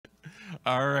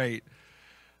All right.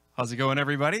 How's it going,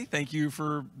 everybody? Thank you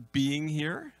for being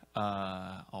here.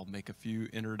 I'll make a few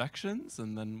introductions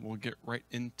and then we'll get right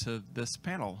into this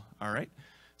panel. All right.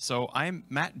 So I'm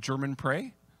Matt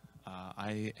Germonprez.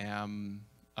 I am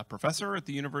a professor at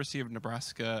the University of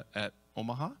Nebraska at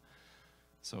Omaha.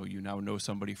 So you now know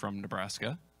somebody from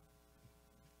Nebraska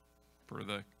for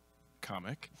the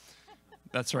comic.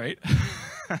 That's right.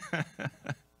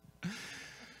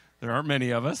 There aren't many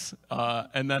of us.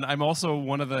 And then I'm also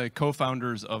one of the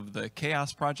co-founders of the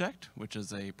CHAOSS project, which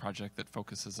is a project that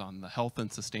focuses on the health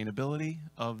and sustainability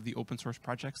of the open source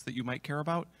projects that you might care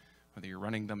about, whether you're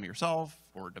running them yourself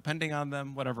or depending on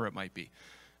them, whatever it might be.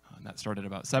 And that started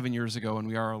about 7 years ago, and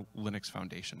we are a Linux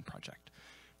Foundation project.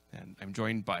 And I'm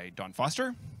joined by Dawn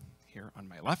Foster, here on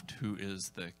my left, who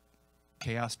is the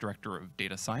CHAOSS Director of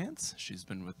Data Science. She's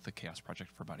been with the CHAOSS project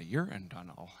for about a year, and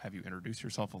Dawn, I'll have you introduce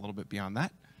yourself a little bit beyond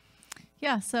that.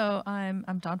 Yeah, so I'm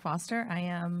Dawn Foster. I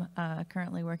am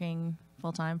currently working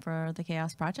full-time for the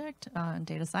CHAOSS project in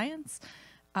data science.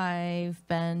 I've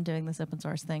been doing this open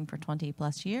source thing for 20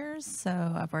 plus years.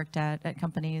 So I've worked at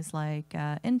companies like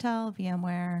Intel,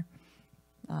 VMware,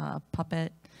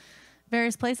 Puppet,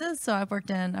 various places. So I've worked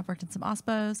in some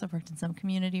OSPOs, I've worked in some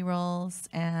community roles,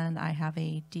 and I have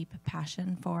a deep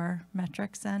passion for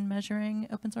metrics and measuring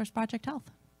open source project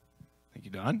health. Thank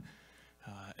you, Dawn.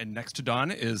 And next to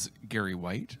Dawn is Gary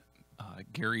White.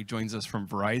 Gary joins us from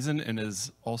Verizon and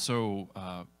is also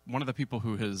one of the people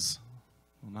who has,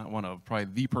 well, not one of, probably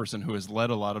the person who has led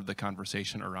a lot of the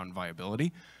conversation around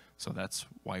viability. So that's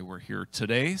why we're here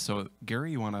today. So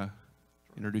Gary, you want to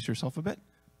introduce yourself a bit?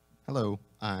 Hello,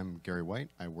 I'm Gary White.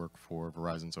 I work for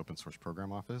Verizon's Open Source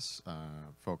Program Office,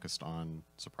 focused on,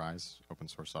 surprise, open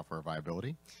source software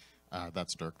viability.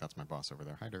 That's Dirk, that's my boss over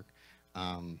there. Hi, Dirk.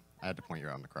 I had to point you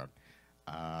out in the crowd.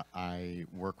 I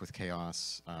work with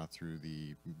CHAOSS through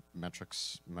the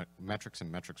metrics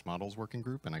and metrics models working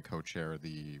group, and I co-chair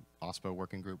the OSPO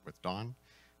working group with Dawn.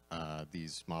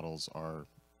 These models are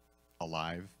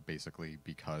alive basically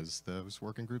because those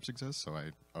working groups exist, so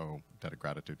I owe debt of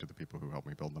gratitude to the people who helped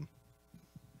me build them.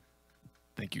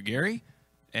 Thank you, Gary.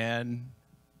 And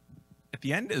at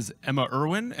the end is Emma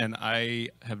Irwin, and I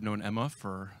have known Emma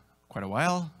for quite a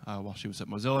while she was at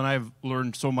Mozilla, and I've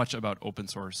learned so much about open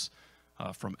source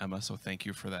from Emma, so thank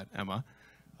you for that, Emma.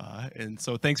 And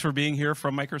so thanks for being here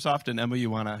from Microsoft. And Emma,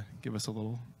 you want to give us a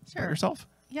little about yourself?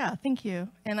 Yeah, thank you.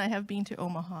 And I have been to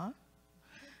Omaha.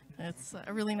 It's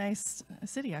a really nice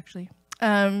city, actually.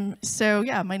 So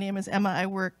yeah, my name is Emma. I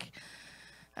work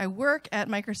at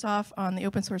Microsoft on the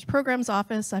Open Source Programs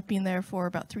Office. I've been there for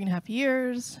about 3.5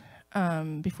 years.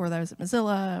 Before that, I was at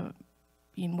Mozilla.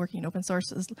 Been working in open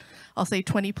source, I'll say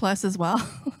 20 plus as well.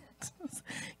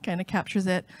 Kind of captures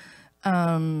it.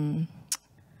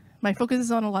 My focus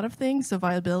is on a lot of things, so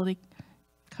viability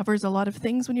covers a lot of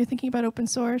things when you're thinking about open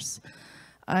source.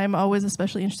 I'm always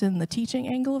especially interested in the teaching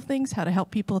angle of things, how to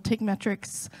help people take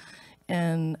metrics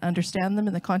and understand them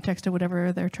in the context of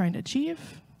whatever they're trying to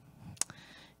achieve.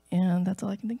 And that's all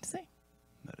I can think to say.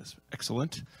 That is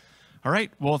excellent. All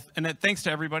right, well, and thanks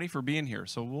to everybody for being here.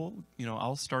 So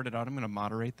I'll start it out. I'm going to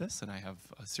moderate this, and I have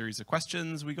a series of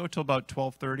questions. We go till about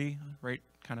 12:30, right,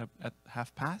 kind of at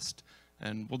half past,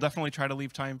 and we'll definitely try to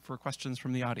leave time for questions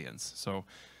from the audience. So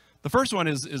the first one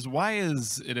is why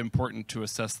is it important to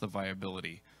assess the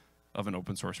viability of an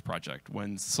open source project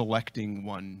when selecting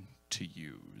one to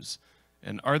use?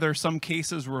 And are there some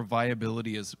cases where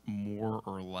viability is more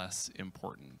or less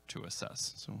important to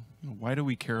assess? So why do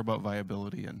we care about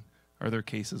viability, and are there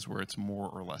cases where it's more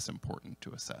or less important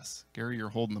to assess? Gary, you're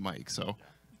holding the mic, so.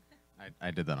 I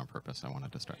did that on purpose. I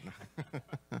wanted to start.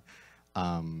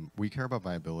 We care about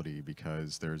viability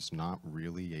because there's not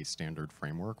really a standard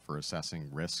framework for assessing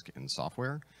risk in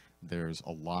software. There's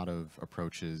a lot of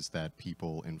approaches that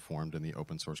people informed in the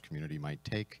open source community might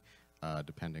take,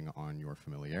 depending on your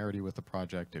familiarity with the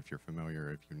project. If you're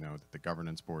familiar, if you know that the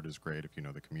governance board is great, if you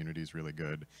know the community is really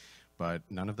good. But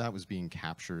none of that was being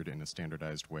captured in a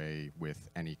standardized way with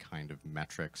any kind of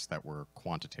metrics that were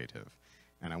quantitative.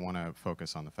 And I want to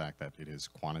focus on the fact that it is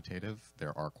quantitative.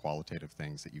 There are qualitative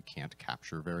things that you can't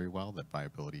capture very well that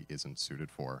viability isn't suited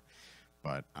for.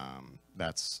 But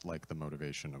that's like the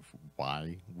motivation of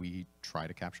why we try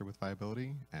to capture with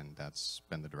viability, and that's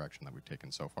been the direction that we've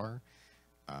taken so far.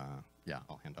 Yeah,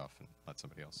 I'll hand off and let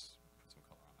somebody else put some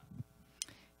color on that.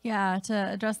 Yeah,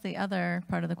 to address the other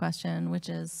part of the question, which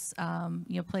is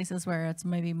places where it's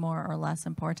maybe more or less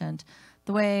important.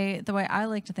 The way I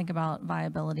like to think about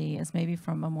viability is maybe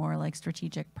from a more like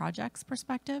strategic projects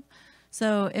perspective.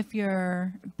 So if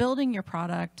you're building your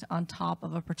product on top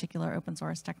of a particular open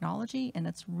source technology and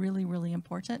it's really, really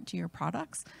important to your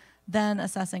products, then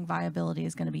assessing viability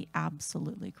is going to be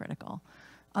absolutely critical.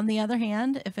 On the other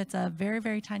hand, if it's a very,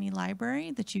 very tiny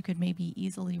library that you could maybe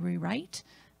easily rewrite,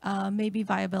 maybe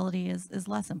viability is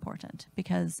less important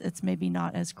because it's maybe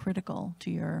not as critical to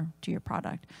your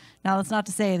product. Now, that's not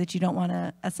to say that you don't want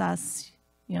to assess,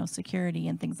 security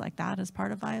and things like that as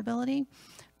part of viability,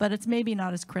 but it's maybe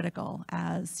not as critical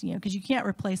as, because you can't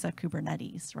replace a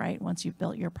Kubernetes, right? Once you've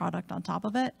built your product on top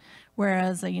of it.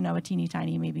 Whereas, a teeny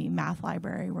tiny maybe math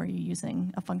library where you're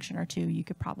using a function or two, you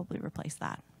could probably replace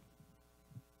that.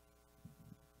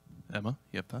 Emma,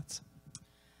 you have thoughts?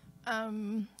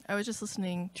 I was just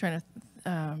listening, trying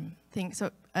to think.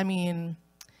 So, I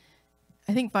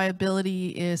think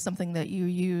viability is something that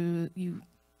you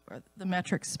or the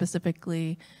metrics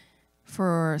specifically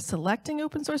for selecting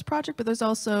open source project, but there's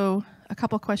also a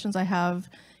couple questions I have.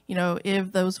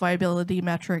 If those viability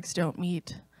metrics don't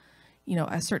meet,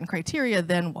 a certain criteria,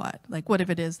 then what? Like, what if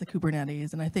it is the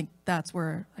Kubernetes? And I think that's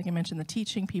where, like I mentioned, the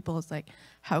teaching people is like,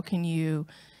 how can you,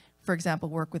 for example,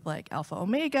 work with like Alpha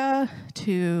Omega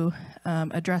to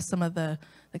address some of the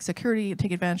security,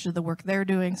 take advantage of the work they're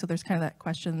doing. So there's kind of that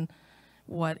question,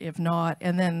 what if not?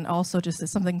 And then also just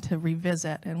as something to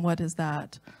revisit, and what does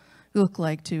that look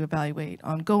like to evaluate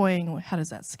ongoing? How does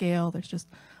that scale?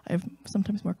 I have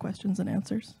sometimes more questions than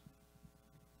answers.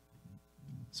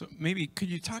 So maybe could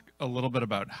you talk a little bit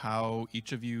about how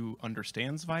each of you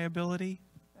understands viability?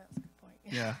 That's a good point.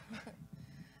 Yeah.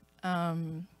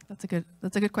 That's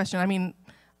a good question.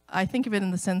 I think of it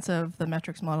in the sense of the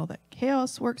metrics model that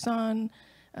Chaos works on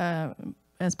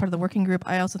as part of the working group.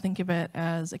 I also think of it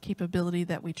as a capability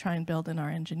that we try and build in our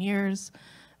engineers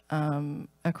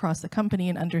across the company,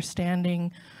 and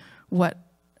understanding what,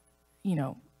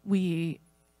 we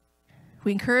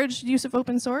encourage use of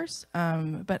open source,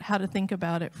 but how to think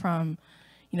about it from,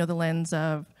 the lens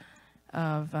of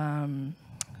are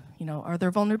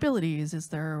there vulnerabilities? Is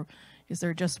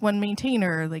there just one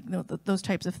maintainer? Like those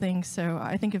types of things. So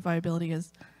I think of viability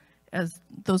as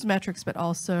those metrics, but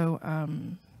also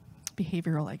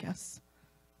behavioral, I guess.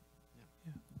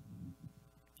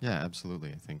 Yeah,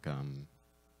 absolutely. I think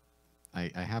I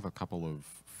have a couple of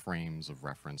frames of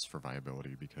reference for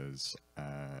viability because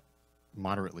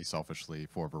moderately selfishly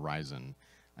for Verizon,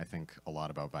 I think a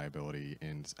lot about viability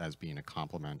as being a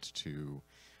complement to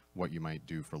what you might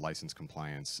do for license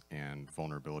compliance and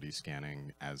vulnerability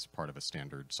scanning as part of a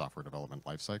standard software development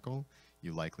lifecycle.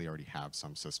 You likely already have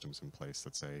some systems in place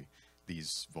that say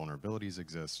these vulnerabilities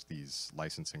exist, these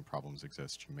licensing problems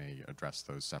exist. You may address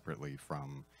those separately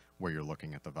from where you're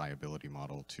looking at the viability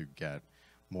model to get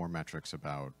more metrics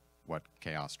about what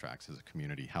Chaos tracks as a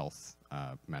community health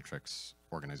metrics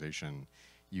organization.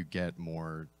 You get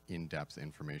more in-depth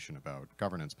information about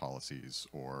governance policies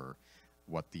or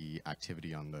what the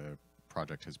activity on the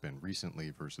project has been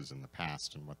recently versus in the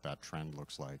past and what that trend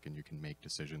looks like. And you can make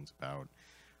decisions about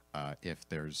if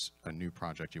there's a new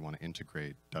project you want to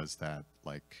integrate, does that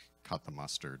cut the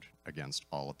mustard against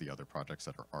all of the other projects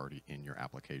that are already in your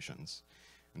applications?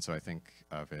 And so I think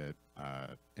of it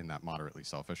in that moderately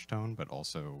selfish tone, but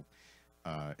also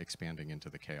expanding into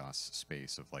the chaos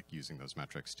space of using those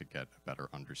metrics to get a better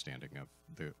understanding of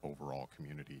the overall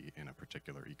community in a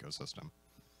particular ecosystem.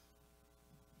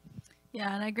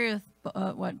 Yeah, and I agree with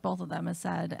what both of them have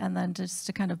said. And then just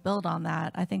to kind of build on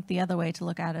that, I think the other way to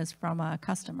look at it is from a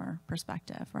customer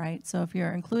perspective, right? So if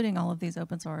you're including all of these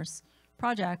open source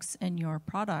projects in your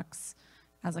products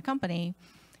as a company,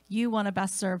 you want to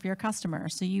best serve your customer.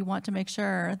 So you want to make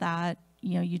sure that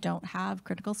you don't have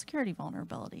critical security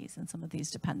vulnerabilities in some of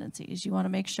these dependencies. You want to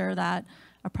make sure that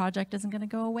a project isn't going to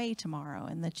go away tomorrow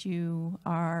and that you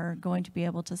are going to be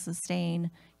able to sustain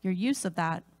your use of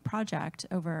that project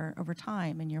over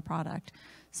time in your product.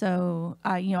 So,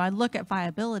 I look at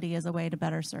viability as a way to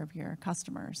better serve your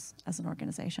customers as an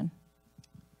organization.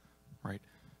 Right.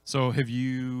 So have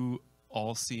you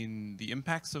all seen the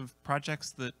impacts of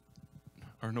projects that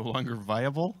are no longer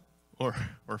viable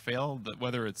or fail,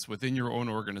 whether it's within your own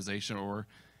organization or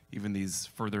even these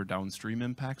further downstream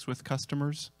impacts with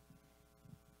customers?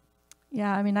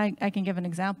 Yeah, I can give an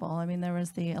example. There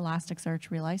was the Elasticsearch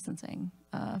relicensing,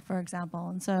 for example.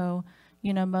 And so,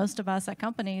 most of us at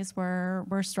companies were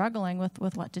struggling with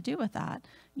what to do with that.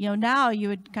 Now you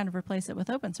would kind of replace it with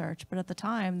OpenSearch, but at the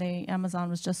time, Amazon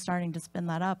was just starting to spin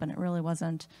that up, and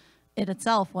it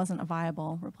itself wasn't a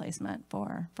viable replacement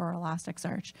for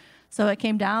Elasticsearch. So it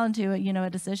came down to a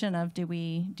decision of do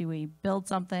we build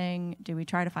something, do we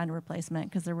try to find a replacement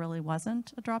because there really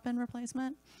wasn't a drop-in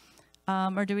replacement,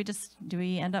 or do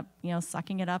we end up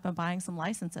sucking it up and buying some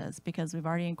licenses because we've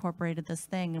already incorporated this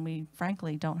thing and we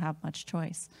frankly don't have much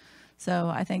choice. So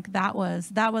I think that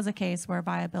was a case where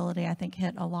viability, I think,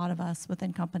 hit a lot of us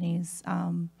within companies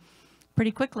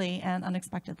pretty quickly and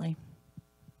unexpectedly.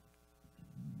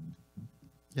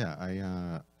 Yeah,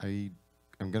 I'm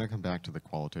going to come back to the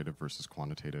qualitative versus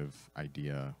quantitative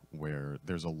idea, where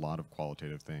there's a lot of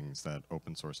qualitative things that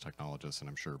open source technologists, and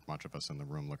I'm sure much of us in the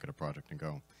room, look at a project and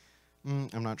go,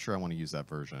 I'm not sure I want to use that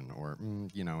version, or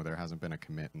you know, there hasn't been a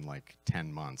commit in like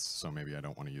 10 months, so maybe I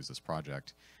don't want to use this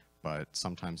project. But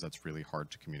sometimes that's really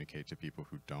hard to communicate to people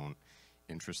who don't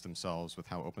interest themselves with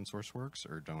how open source works,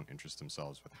 or don't interest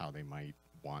themselves with how they might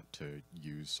want to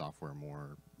use software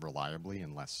more reliably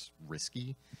and less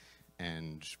risky.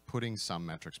 And putting some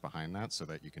metrics behind that so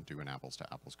that you can do an apples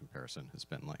to apples comparison has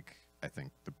been, like, I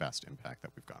think, the best impact that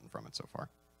we've gotten from it so far.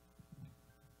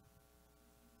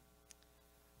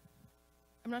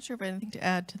 I'm not sure if I have anything to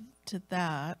add to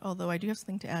that, although I do have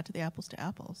something to add to the apples to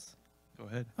apples. Go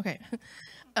ahead. Okay.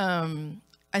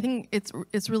 I think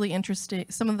it's really interesting,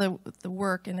 some of the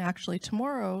work, and actually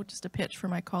tomorrow, just a pitch for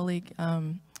my colleague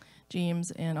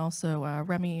James and also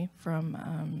Remy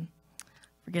from,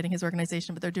 forgetting his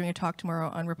organization, but they're doing a talk tomorrow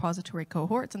on repository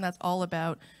cohorts, and that's all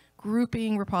about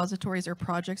grouping repositories or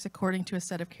projects according to a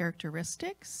set of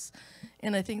characteristics.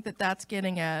 And I think that that's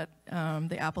getting at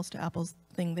the apples to apples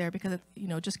thing there, because it's, you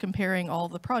know, just comparing all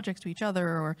the projects to each other,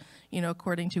 or, you know,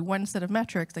 according to one set of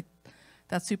metrics, like,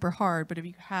 that's super hard. But if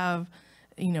you have,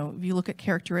 you know, if you look at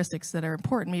characteristics that are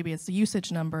important, maybe it's the usage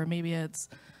number, maybe it's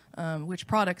which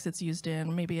products it's used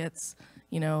in, maybe it's,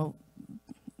 you know,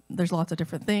 there's lots of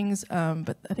different things.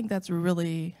 But I think that's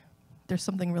really, there's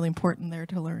something really important there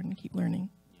to learn and keep learning.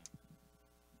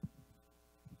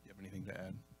 You have anything to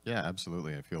add? Yeah,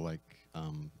 absolutely. I feel like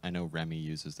I know Remy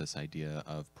uses this idea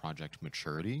of project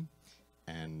maturity,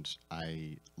 and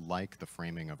I like the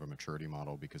framing of a maturity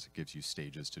model because it gives you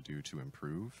stages to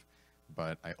improve.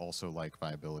 But I also like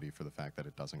viability for the fact that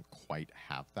it doesn't quite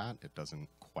have that. It doesn't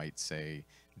quite say,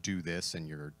 do this and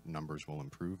your numbers will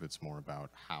improve. It's more about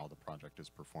how the project is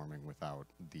performing without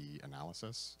the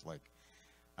analysis. Like,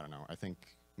 I don't know, I think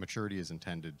maturity is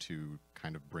intended to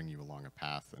kind of bring you along a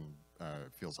path, and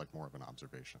it feels like more of an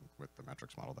observation with the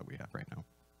metrics model that we have right now.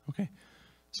 Okay.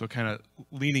 So kind of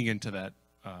leaning into that,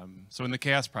 so in the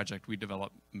Chaos project, we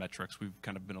develop metrics. We've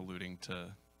kind of been alluding to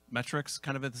metrics,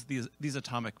 kind of as these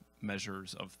atomic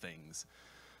measures of things.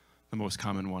 The most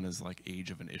common one is like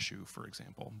age of an issue, for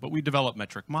example. But we develop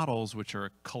metric models, which are a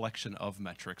collection of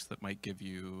metrics that might give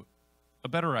you a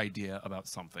better idea about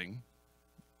something,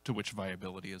 to which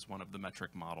viability is one of the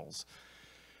metric models.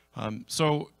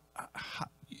 So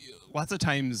lots of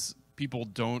times people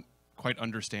don't quite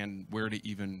understand where to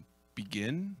even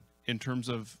begin in terms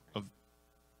of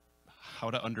how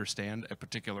to understand a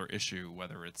particular issue,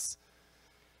 whether it's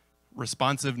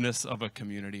responsiveness of a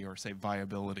community or, say,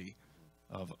 viability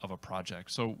of a project.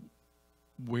 So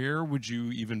where would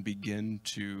you even begin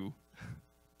to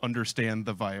understand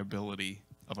the viability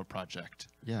of a project?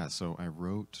 Yeah, so I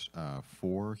wrote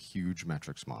 4 huge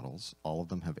metrics models. All of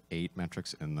them have 8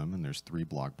 metrics in them, and there's 3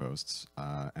 blog posts.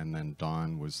 And then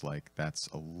Dawn was like, that's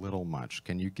a little much.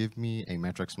 Can you give me a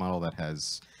metrics model that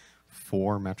has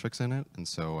 4 metrics in it? And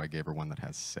so I gave her one that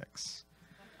has 6.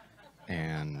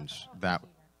 And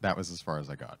that was as far as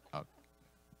I got.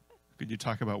 Could you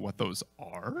talk about what those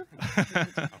are?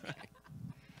 Okay.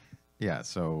 Yeah,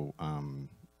 so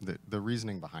the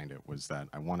reasoning behind it was that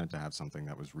I wanted to have something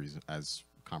that was as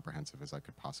comprehensive as I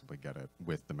could possibly get it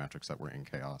with the metrics that were in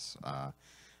Chaos. I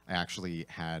actually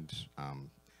had,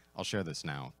 I'll share this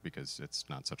now because it's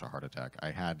not such a heart attack.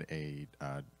 I had a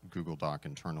Google Doc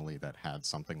internally that had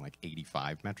something like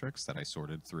 85 metrics that I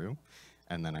sorted through.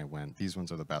 And then I went, these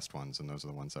ones are the best ones, and those are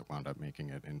the ones that wound up making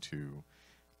it into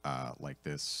like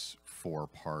this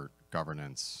 4-part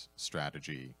governance,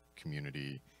 strategy,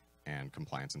 community, and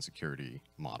compliance and security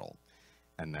model.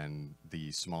 And then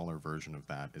the smaller version of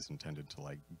that is intended to,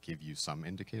 like, give you some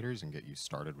indicators and get you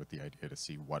started with the idea to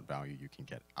see what value you can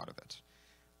get out of it.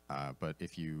 But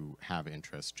if you have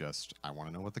interest, just, I want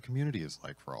to know what the community is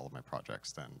like for all of my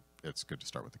projects, then it's good to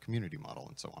start with the community model,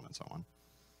 and so on and so on.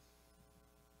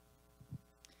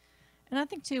 And I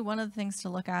think, too, one of the things to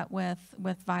look at with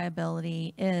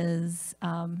viability is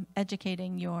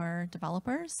educating your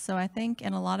developers. So I think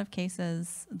in a lot of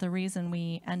cases, the reason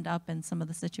we end up in some of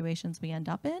the situations we end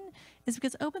up in is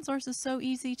because open source is so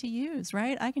easy to use,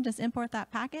 right? I can just import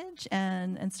that package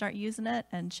and start using it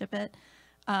and ship it.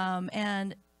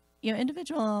 And you know,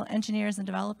 individual engineers and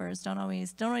developers don't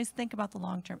always think about the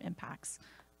long-term impacts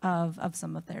of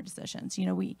some of their decisions. You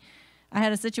know, I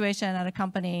had a situation at a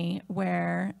company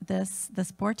where this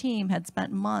poor team had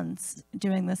spent months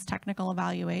doing this technical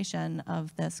evaluation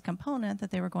of this component that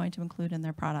they were going to include in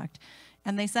their product.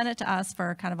 And they sent it to us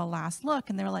for kind of a last look,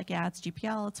 and they were like, yeah, it's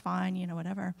GPL, it's fine, you know,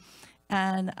 whatever.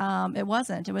 And it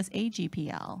wasn't. It was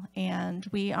AGPL, and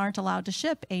we aren't allowed to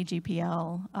ship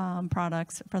AGPL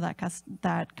products for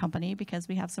that company because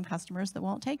we have some customers that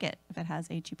won't take it if it has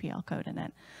AGPL code in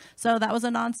it. So that was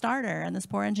a non-starter, and this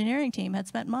poor engineering team had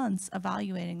spent months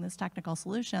evaluating this technical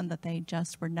solution that they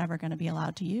just were never going to be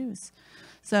allowed to use.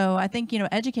 So I think, you know,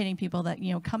 educating people that,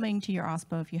 you know, coming to your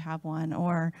OSPO if you have one,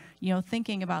 or, you know,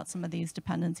 thinking about some of these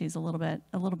dependencies a little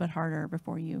bit harder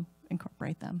before you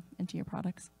incorporate them into your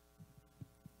products.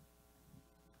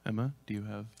 Emma, do you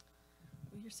have?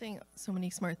 You're saying so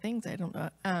many smart things. I don't know.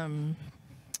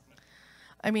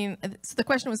 I mean, so the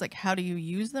question was like, how do you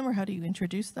use them, or how do you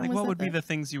introduce them? Like, what would be the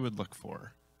things you would look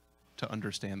for to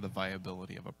understand the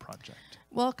viability of a project?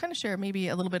 Well, I'll kind of share maybe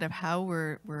a little bit of how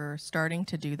we're starting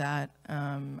to do that.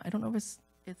 I don't know if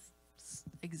it's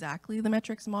exactly the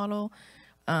metrics model,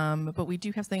 but we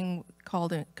do have something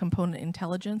called a component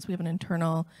intelligence. We have an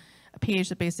internal page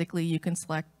that basically you can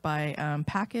select by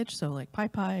package, so like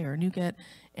PyPy or NuGet,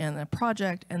 and a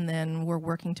project, and then we're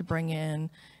working to bring in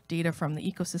data from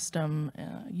the ecosystem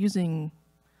using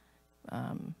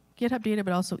GitHub data,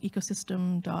 but also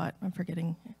ecosystem I'm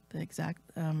forgetting the exact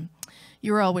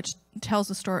URL, which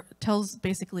tells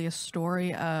basically a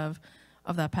story of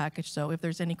that package. So if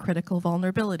there's any critical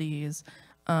vulnerabilities,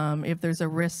 if there's a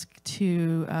risk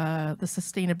to the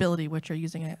sustainability, which are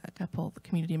using a couple of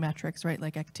community metrics, right,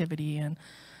 like activity and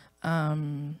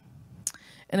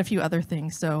a few other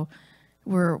things. So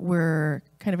we're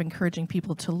kind of encouraging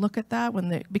people to look at that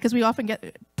because we often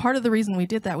get, part of the reason we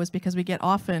did that was because we get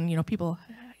often, you know, people,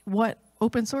 what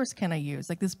open source can I use?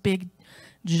 Like this big,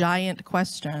 giant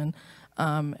question.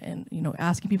 And, you know,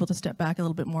 asking people to step back a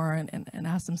little bit more and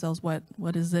ask themselves what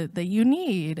is it that you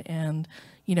need, and,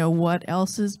 you know, what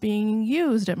else is being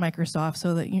used at Microsoft,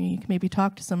 so that you can maybe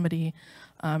talk to somebody.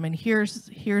 And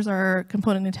here's our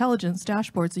component intelligence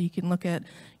dashboard, so you can look at,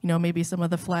 you know, maybe some of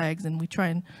the flags, and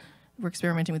we're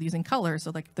experimenting with using color.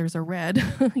 So like there's a red,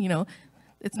 you know,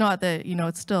 it's not that, you know,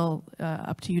 it's still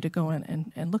up to you to go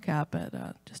in and look at,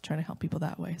 but just trying to help people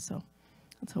that way. So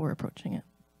that's how we're approaching it,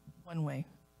 one way.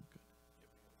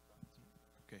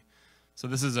 So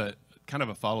this is a kind of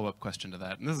a follow-up question to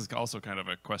that, and this is also kind of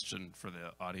a question for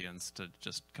the audience to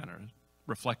just kind of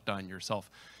reflect on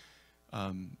yourself.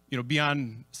 You know,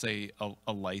 beyond, say,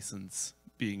 a license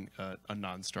being a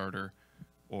non-starter,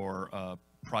 or a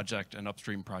project, an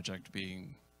upstream project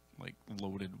being like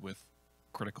loaded with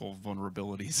critical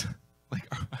vulnerabilities, like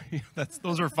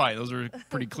those are fine. Those are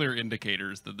pretty clear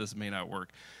indicators that this may not work.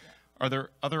 Yeah.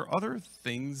 Are there other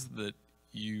things that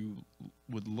you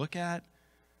would look at,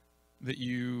 that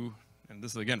you, and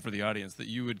this is again for the audience, that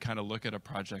you would kind of look at a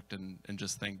project and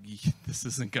just think, this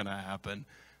isn't going to happen.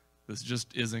 This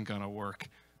just isn't going to work.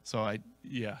 So I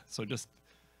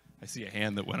see a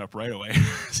hand that went up right away.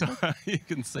 So you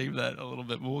can save that a little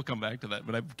bit, but we'll come back to that.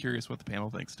 But I'm curious what the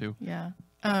panel thinks too. Yeah.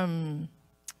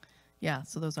 Yeah,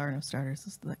 so those are no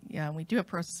starters. Yeah, we do have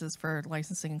processes for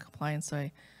licensing and compliance, so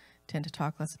I tend to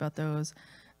talk less about those.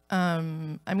 I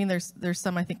mean, there's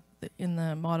some, I think, in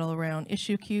the model around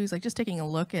issue queues, like just taking a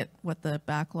look at what the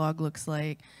backlog looks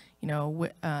like, you know,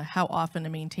 how often a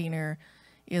maintainer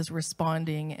is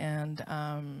responding,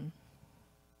 and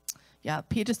yeah,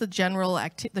 just the general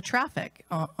the traffic,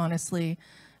 honestly,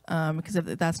 because if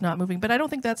that's not moving. But I don't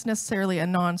think that's necessarily a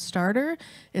non-starter.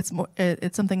 It's more,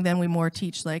 it's something then we more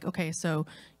teach, like, okay, so,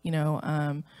 you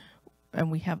know, and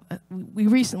we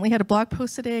recently had a blog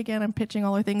post today, again, I'm pitching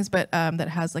all our things, but that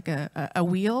has like a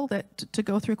wheel that to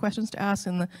go through questions to ask.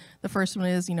 And the first one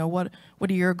is, you know, what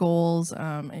are your goals,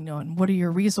 and, you know, and what are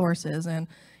your resources? And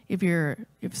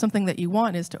if something that you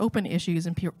want is to open issues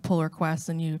and pull requests,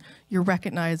 and you're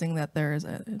recognizing that there's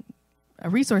a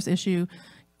resource issue,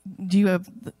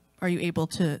 are you able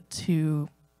to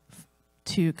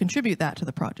contribute that to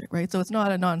the project, right? So it's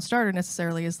not a non-starter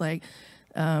necessarily. It's like,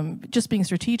 just being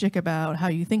strategic about how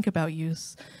you think about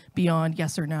use beyond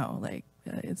yes or no. Like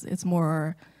it's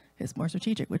more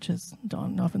strategic, which is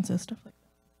Don often says stuff like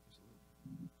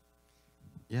that.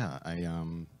 Yeah, I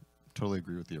totally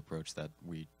agree with the approach that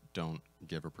we don't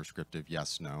give a prescriptive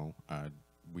yes, no.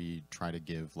 We try to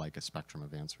give like a spectrum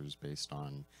of answers based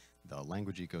on the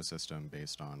language ecosystem,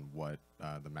 based on what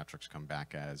the metrics come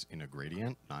back as in a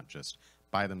gradient, not just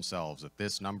by themselves. If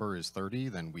this number is 30,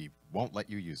 then we won't let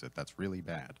you use it. That's really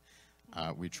bad.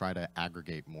 We try to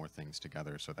aggregate more things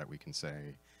together so that we can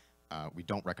say, we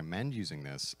don't recommend using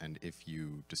this, and if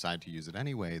you decide to use it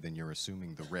anyway, then you're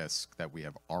assuming the risk that we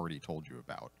have already told you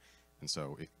about. And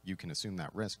so if you can assume that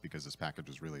risk because this package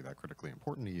is really that critically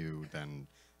important to you, then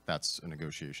that's a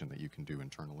negotiation that you can do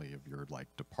internally of your like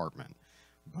department.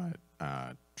 But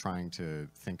trying to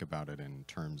think about it in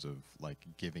terms of like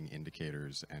giving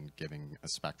indicators and giving a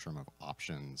spectrum of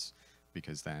options,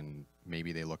 because then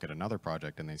maybe they look at another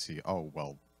project and they see, oh,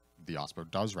 well, the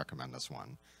OSPO does recommend this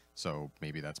one. So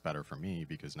maybe that's better for me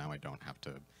because now I don't have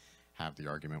to have the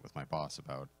argument with my boss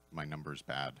about my number's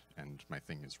bad and my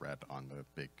thing is red on the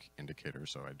big indicator,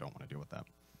 so I don't want to deal with that.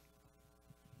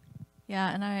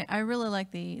 Yeah, and I really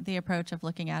like the approach of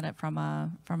looking at it from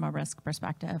a risk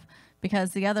perspective,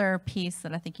 because the other piece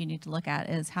that I think you need to look at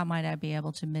is how might I be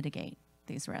able to mitigate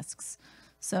these risks.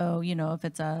 So, you know, if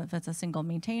it's a single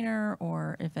maintainer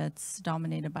or if it's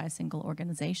dominated by a single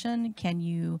organization, can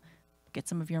you get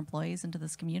some of your employees into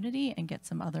this community and get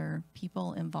some other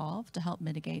people involved to help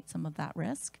mitigate some of that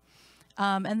risk?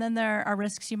 And then there are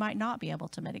risks you might not be able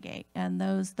to mitigate, and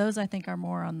those I think are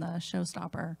more on the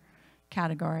showstopper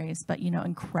categories. But, you know,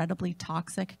 incredibly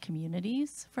toxic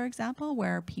communities, for example,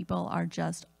 where people are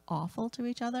just awful to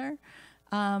each other,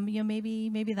 you know,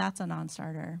 maybe that's a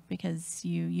non-starter, because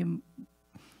you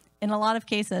in a lot of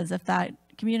cases, if that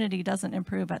community doesn't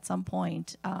improve at some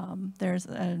point, there's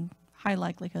a high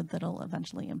likelihood that it'll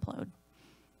eventually implode,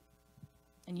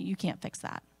 and you can't fix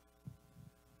that.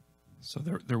 So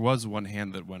there was one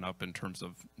hand that went up in terms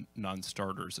of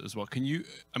non-starters as well. Can you,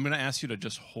 I'm going to ask you to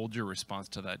just hold your response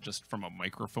to that just from a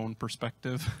microphone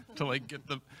perspective to like get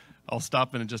the, I'll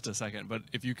stop in just a second, but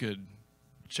if you could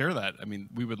share that, I mean,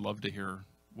 we would love to hear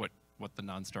what the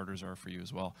non-starters are for you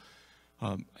as well.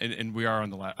 And we are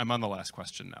on the I'm on the last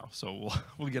question now, so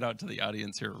we'll get out to the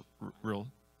audience here real,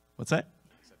 what's that?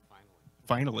 I said finally.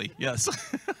 Finally, yes.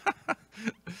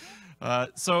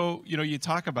 So, you know, you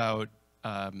talk about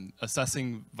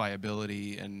assessing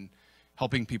viability and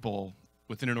helping people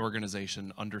within an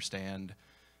organization understand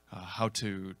how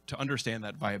to understand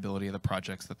that viability of the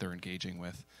projects that they're engaging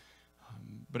with.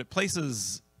 But at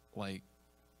places like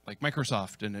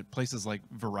Microsoft and at places like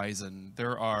Verizon,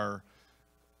 there are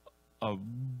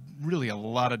really a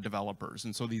lot of developers.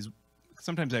 And so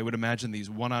sometimes I would imagine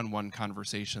these one-on-one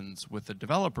conversations with the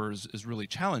developers is really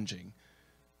challenging.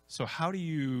 So how do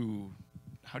you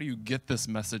get this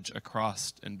message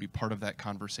across and be part of that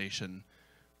conversation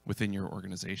within your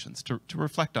organizations to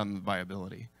reflect on the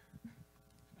viability?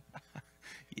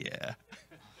 Yeah.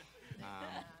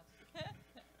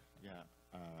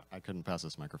 I couldn't pass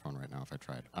this microphone right now if I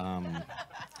tried.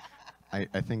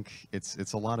 I think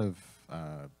it's a lot of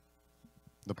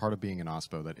the part of being an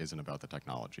OSPO that isn't about the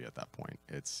technology at that point.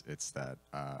 It's that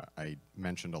I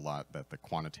mentioned a lot that the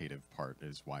quantitative part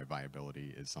is why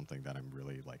viability is something that I'm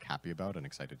really like happy about and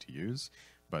excited to use.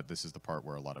 But this is the part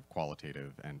where a lot of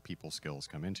qualitative and people skills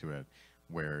come into it,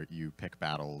 where you pick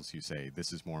battles, you say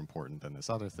this is more important than this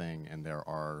other thing, and there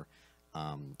are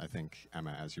I think,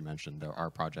 Emma, as you mentioned, there are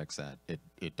projects that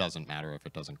it doesn't matter if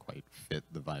it doesn't quite fit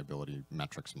the viability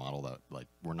metrics model, that like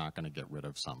we're not going to get rid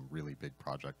of some really big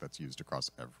project that's used across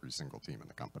every single team in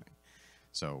the company.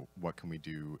 So what can we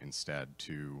do instead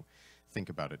to think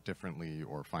about it differently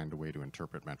or find a way to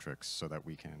interpret metrics so that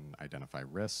we can identify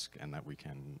risk and that we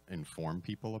can inform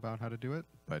people about how to do it,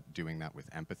 but doing that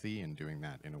with empathy and doing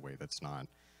that in a way that's not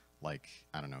like,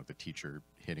 I don't know, the teacher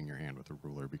hitting your hand with a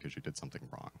ruler because you did something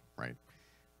wrong, right?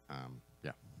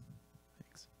 Yeah.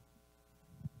 Thanks.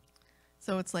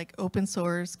 So it's like open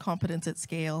source, competence at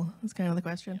scale is kind of the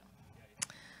question.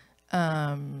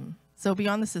 So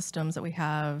beyond the systems that we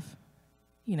have,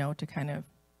 you know, to kind of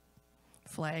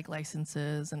flag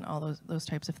licenses and all those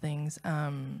types of things,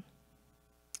 I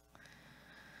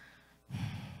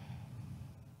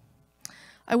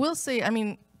will say, I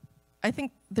mean, I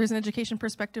think there's an education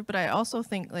perspective, but I also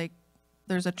think like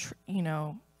there's you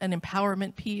know, an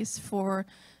empowerment piece for,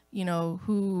 you know,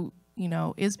 who, you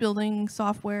know, is building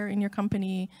software in your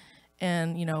company,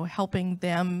 and, you know, helping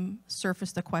them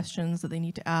surface the questions that they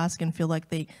need to ask and feel like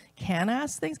they can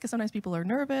ask things, because sometimes people are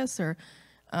nervous or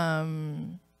so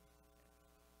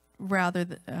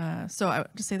I would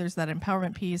just say there's that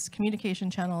empowerment piece,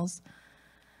 communication channels,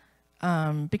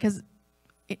 because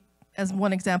as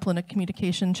one example, in a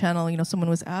communication channel, you know, someone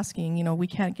was asking, you know, we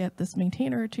can't get this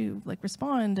maintainer to like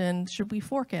respond, and should we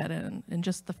fork it? And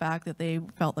just the fact that they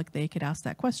felt like they could ask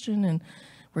that question and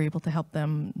we're able to help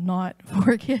them not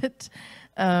fork it,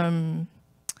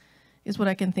 is what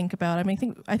I can think about. I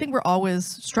mean, I think we're always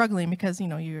struggling because, you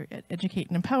know, you educate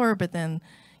and empower, but then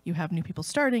you have new people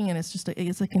starting, and it's just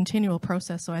it's a continual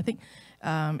process. So I think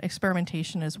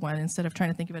experimentation is one, instead of trying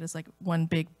to think of it as like one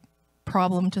big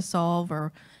problem to solve,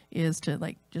 or is to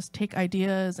like just take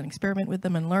ideas and experiment with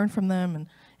them and learn from them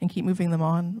and keep moving them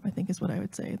on, I think is what I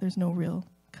would say. There's no real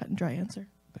cut and dry answer.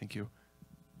 Thank you.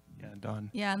 Yeah, Dawn.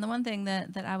 Yeah, and the one thing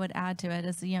that I would add to it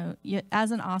is,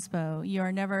 as an OSPO, you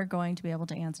are never going to be able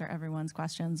to answer everyone's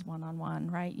questions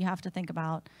one-on-one, right? You have to think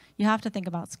about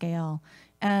scale.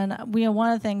 And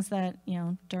one of the things that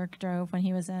Dirk drove when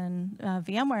he was in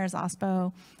VMware's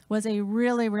OSPO was a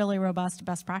really, really robust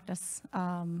best practice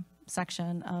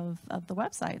section of the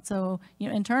website. So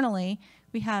internally,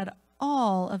 we had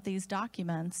all of these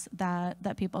documents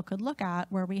that people could look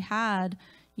at, where we had,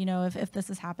 if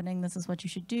this is happening, this is what you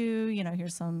should do.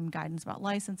 Here's some guidance about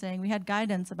licensing. We had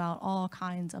guidance about all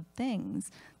kinds of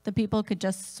things that people could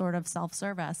just sort of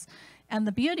self-service. And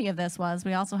the beauty of this was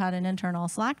we also had an internal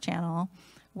Slack channel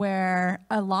where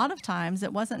a lot of times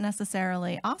it wasn't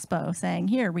necessarily OSPO saying,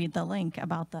 here, read the link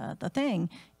about the thing.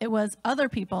 It was other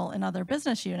people in other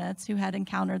business units who had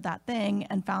encountered that thing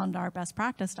and found our best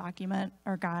practice document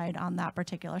or guide on that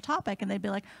particular topic. And they'd be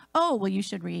like, oh, well, you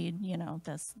should read,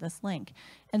 this link.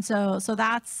 And so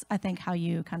that's, I think, how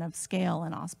you kind of scale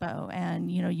an OSPO,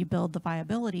 and, you build the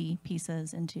viability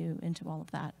pieces into all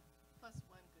of that. Plus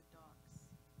one,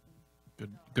 good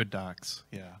docs. Good docs,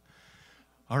 yeah.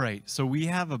 All right, so we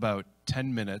have about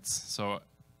 10 minutes. So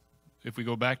if we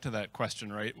go back to that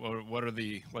question, right, what are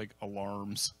the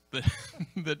alarms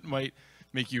that might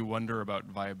make you wonder about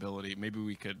viability?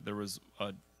 Maybe there was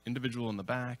an individual in the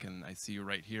back, and I see you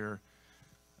right here.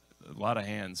 A lot of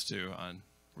hands too.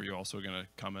 Were you also going to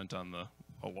comment on the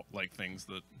things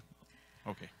that?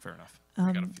 Okay, fair enough.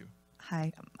 I got a few.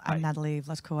 Hi, I'm Natalie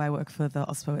Vlatko. I work for the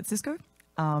OSPO at Cisco.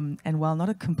 And while not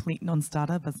a complete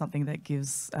non-starter, but something that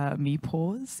gives me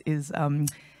pause is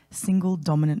single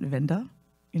dominant vendor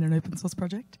in an open source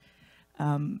project.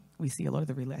 We see a lot of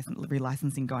the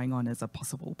relicensing going on as a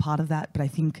possible part of that. But I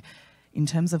think in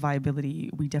terms of viability,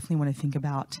 we definitely want to think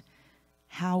about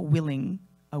how willing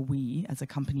are we as a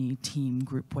company, team,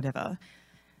 group, whatever,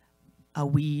 are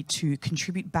we to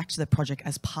contribute back to the project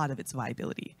as part of its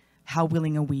viability? How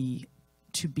willing are we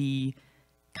to be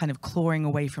kind of clawing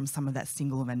away from some of that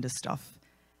single vendor stuff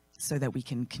so that we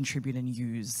can contribute and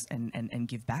use and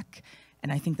give back?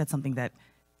 And I think that's something that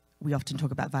we often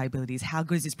talk about viability is how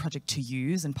good is this project to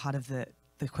use? And part of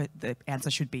the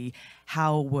answer should be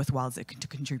how worthwhile is it to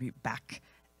contribute back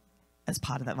as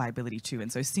part of that viability too. And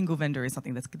so single vendor is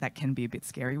something that can be a bit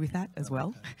scary with that as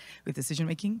well, with decision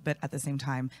making. But at the same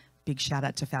time, big shout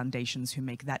out to foundations who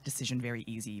make that decision very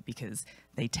easy because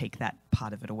they take that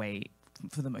part of it away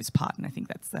for the most part, and I think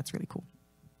that's really cool.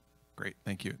 Great,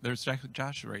 thank you. There's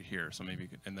Josh right here, so maybe you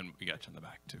could, and then we got you in the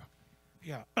back too.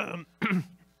 Yeah.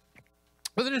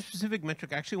 Within a specific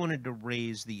metric, I actually wanted to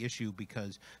raise the issue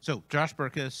because, so Josh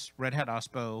Burkus, Red Hat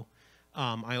OSPO,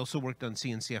 I also worked on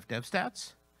CNCF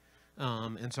DevStats,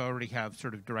 and so I already have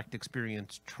sort of direct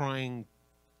experience trying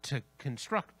to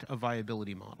construct a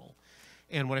viability model.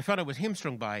 And what I found I was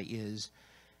hamstrung by is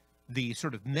the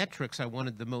sort of metrics I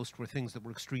wanted the most were things that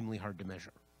were extremely hard to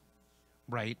measure,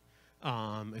 right?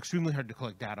 Extremely hard to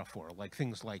collect data for, like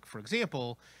things like, for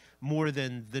example, more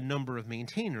than the number of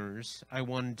maintainers, I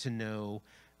wanted to know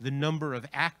the number of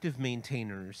active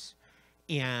maintainers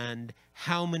and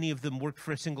how many of them worked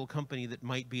for a single company that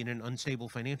might be in an unstable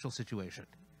financial situation.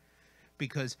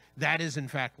 Because that is, in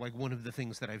fact, like one of the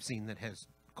things that I've seen that has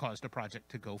caused a project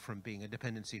to go from being a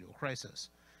dependency to a crisis.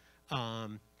 Are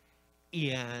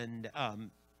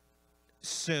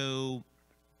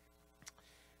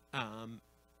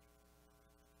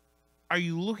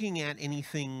you looking at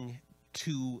anything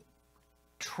to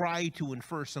try to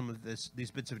infer some of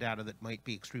these bits of data that might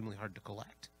be extremely hard to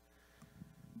collect?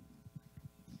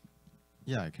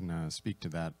 Yeah, I can speak to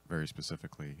that very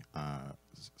specifically.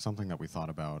 Something that we thought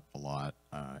about a lot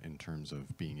in terms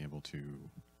of being able to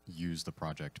use the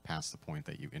project past the point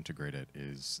that you integrate it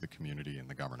is the community and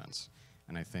the governance.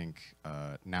 And I think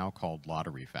now called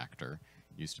lottery factor,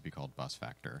 used to be called bus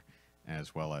factor,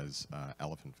 as well as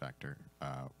elephant factor,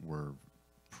 were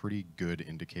pretty good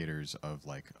indicators of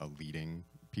like a leading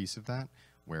piece of that,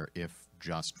 where if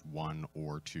just one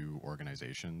or two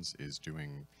organizations is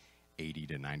doing 80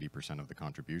 to 90% of the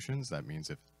contributions, that means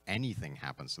if anything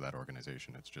happens to that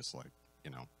organization, it's just like,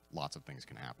 lots of things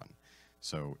can happen.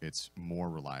 So it's more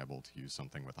reliable to use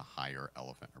something with a higher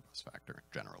elephant or bus factor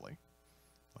generally.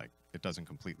 Like, it doesn't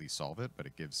completely solve it, but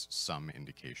it gives some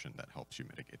indication that helps you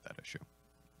mitigate that issue.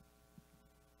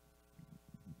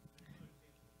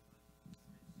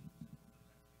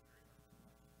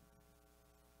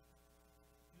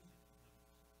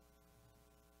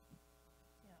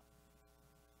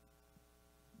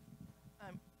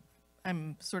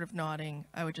 I'm sort of nodding.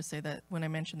 I would just say that when I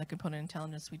mentioned the component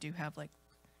intelligence, we do have like,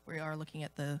 we are looking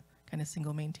at the kind of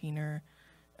single maintainer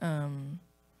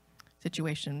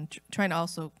situation, trying to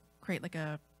also create like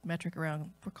a metric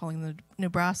around, we're calling the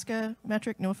Nebraska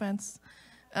metric, no offense,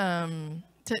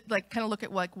 to like kind of look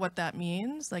at like what that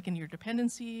means, like in your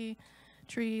dependency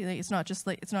tree. Like, it's not just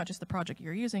the project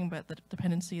you're using, but the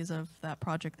dependencies of that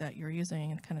project that you're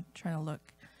using, and kind of trying to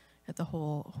look at the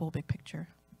whole big picture.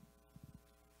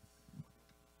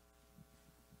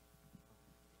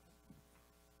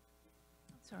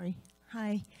 Sorry.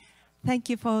 Hi. Thank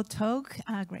you for talk.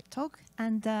 Great talk.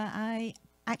 And I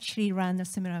actually ran a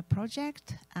similar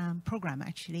project, program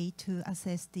actually, to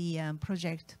assess the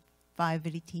project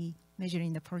viability,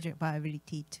 measuring the project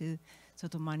viability to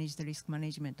sort of manage the risk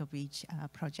management of each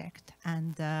project.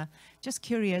 And just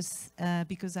curious,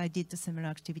 because I did the similar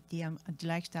activity, I'd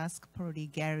like to ask probably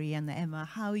Gary and Emma,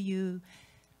 how you,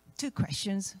 two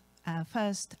questions.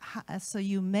 First, so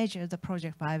you measure the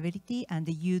project viability and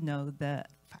you know the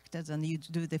factors and you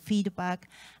do the feedback,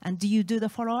 and do you do the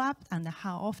follow-up, and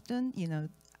how often, you know,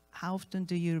 how often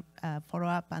do you follow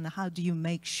up, and how do you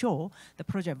make sure the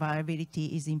project viability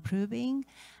is improving?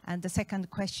 And the second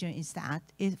question is that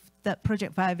if the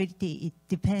project viability is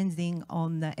depending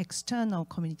on the external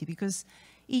community, because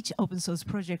each open source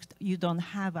project, you don't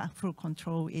have a full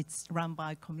control, it's run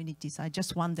by communities. I'm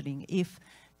just wondering if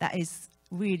that is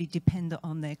really dependent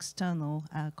on the external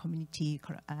community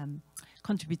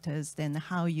contributors, then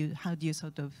how do you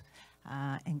sort of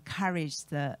encourage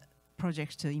the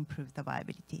project to improve the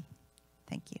viability?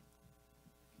 Thank you.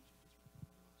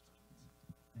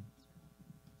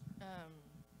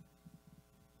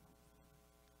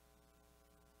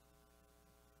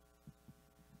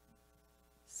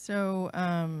 So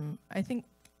I think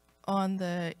on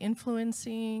the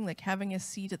influencing, like having a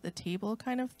seat at the table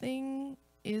kind of thing,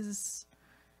 is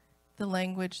the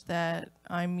language that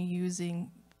I'm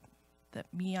using,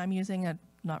 I'm using a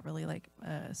not really like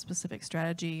a specific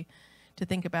strategy to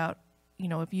think about, you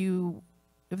know,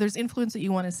 if there's influence that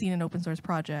you want to see in an open source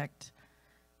project,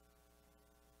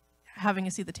 having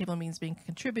a seat at the table means being a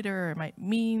contributor, or it might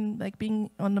mean like being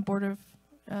on the board of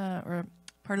or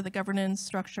part of the governance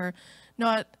structure,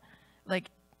 not like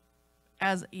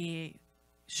as a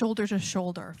shoulder to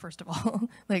shoulder, first of all,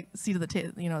 like seat of the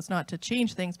table, you know, it's not to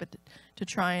change things, but to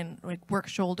try and like work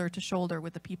shoulder to shoulder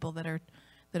with the people that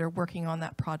are working on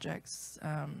that projects.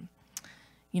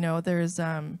 You know, there's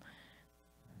a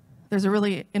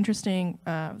really interesting,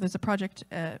 there's a project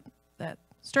that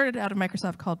started out of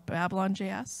Microsoft called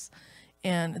Babylon.js,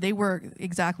 and they work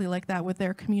exactly like that with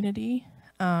their community.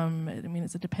 I mean,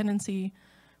 it's a dependency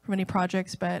for many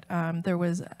projects, but there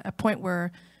was a point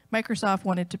where Microsoft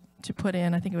wanted to put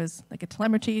in, I think it was like a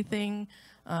telemetry thing,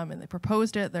 and they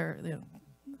proposed it.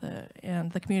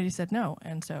 And the community said no,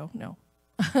 and so no.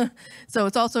 So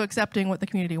it's also accepting what the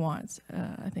community wants,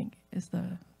 I think, is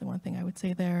the one thing I would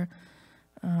say there.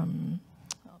 I'll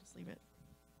just leave it.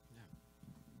 Yeah.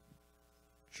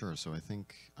 Sure. So I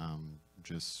think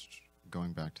just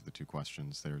going back to the two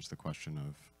questions, there's the question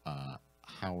of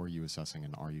how are you assessing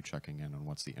and are you checking in, and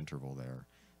what's the interval there?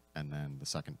 And then the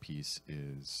second piece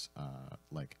is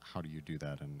like, how do you do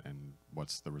that, and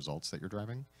what's the results that you're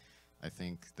driving? I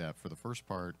think that for the first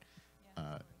part,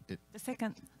 the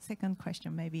second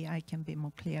question, maybe I can be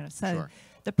more clear. So sure.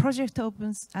 The project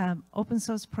open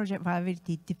source project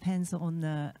viability depends on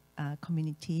the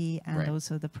community and right.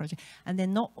 also the project. And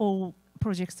then not all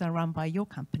projects are run by your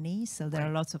company, so there are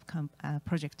lots of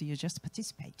projects you're just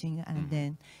participating, and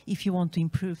then if you want to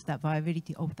improve the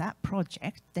viability of that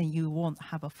project, then you won't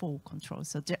have a full control.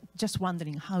 So just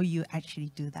wondering how you actually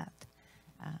do that.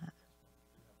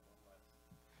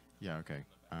 Yeah, okay.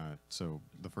 So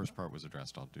the first part was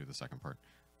addressed. I'll do the second part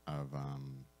of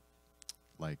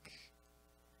like,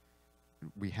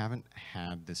 we haven't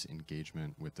had this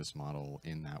engagement with this model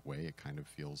in that way. It kind of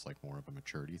feels like more of a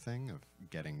maturity thing of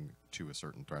getting to a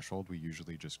certain threshold. We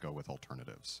usually just go with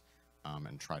alternatives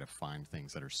and try to find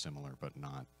things that are similar but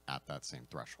not at that same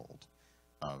threshold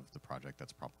of the project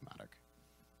that's problematic.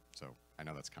 So I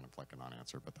know that's kind of like a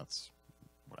non-answer, but that's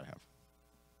what I have.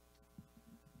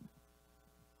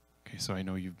 Okay, so I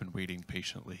know you've been waiting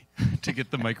patiently to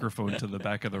get the microphone to the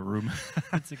back of the room.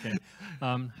 It's okay.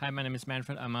 Hi, my name is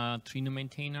Manfred. I'm a Trino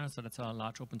maintainer, so that's a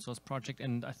large open source project.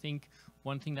 And I think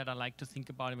one thing that I like to think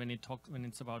about when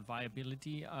it's about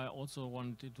viability, I also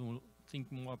wanted to think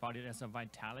more about it as a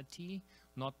vitality,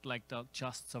 not like the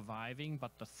just surviving,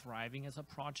 but the thriving as a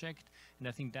project. And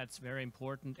I think that's very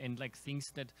important. And like things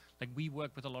that, like we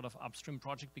work with a lot of upstream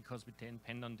projects because we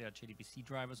depend on their JDBC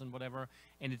drivers and whatever.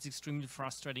 And it's extremely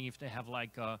frustrating if they have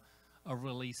like a a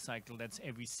release cycle that's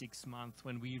every 6 months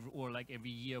when we, or like every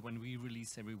year when we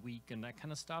release every week and that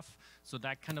kind of stuff. So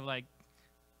that kind of like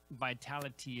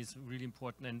vitality is really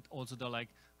important. And also the like,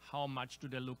 how much do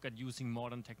they look at using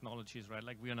modern technologies, right?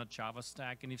 Like we're on a Java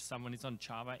stack, and if someone is on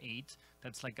Java 8,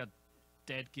 that's like a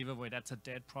dead giveaway. That's a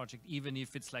dead project. Even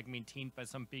if it's like maintained by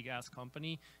some big ass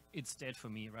company, it's dead for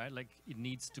me, right? Like it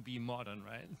needs to be modern,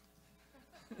 right?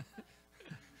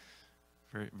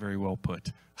 Very, very well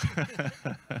put.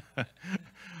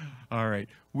 All right.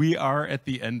 We are at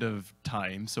the end of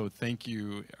time, so thank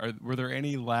you. Were there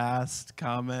any last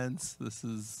comments? This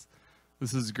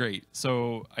is great.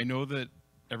 So I know that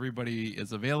everybody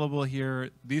is available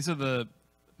here. These are the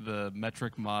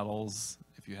metric models,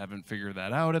 if you haven't figured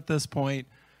that out at this point.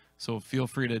 So feel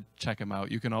free to check them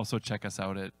out. You can also check us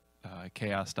out at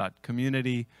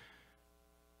chaos.community.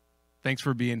 Thanks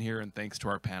for being here, and thanks to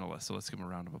our panelists. So let's give them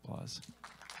a round of applause.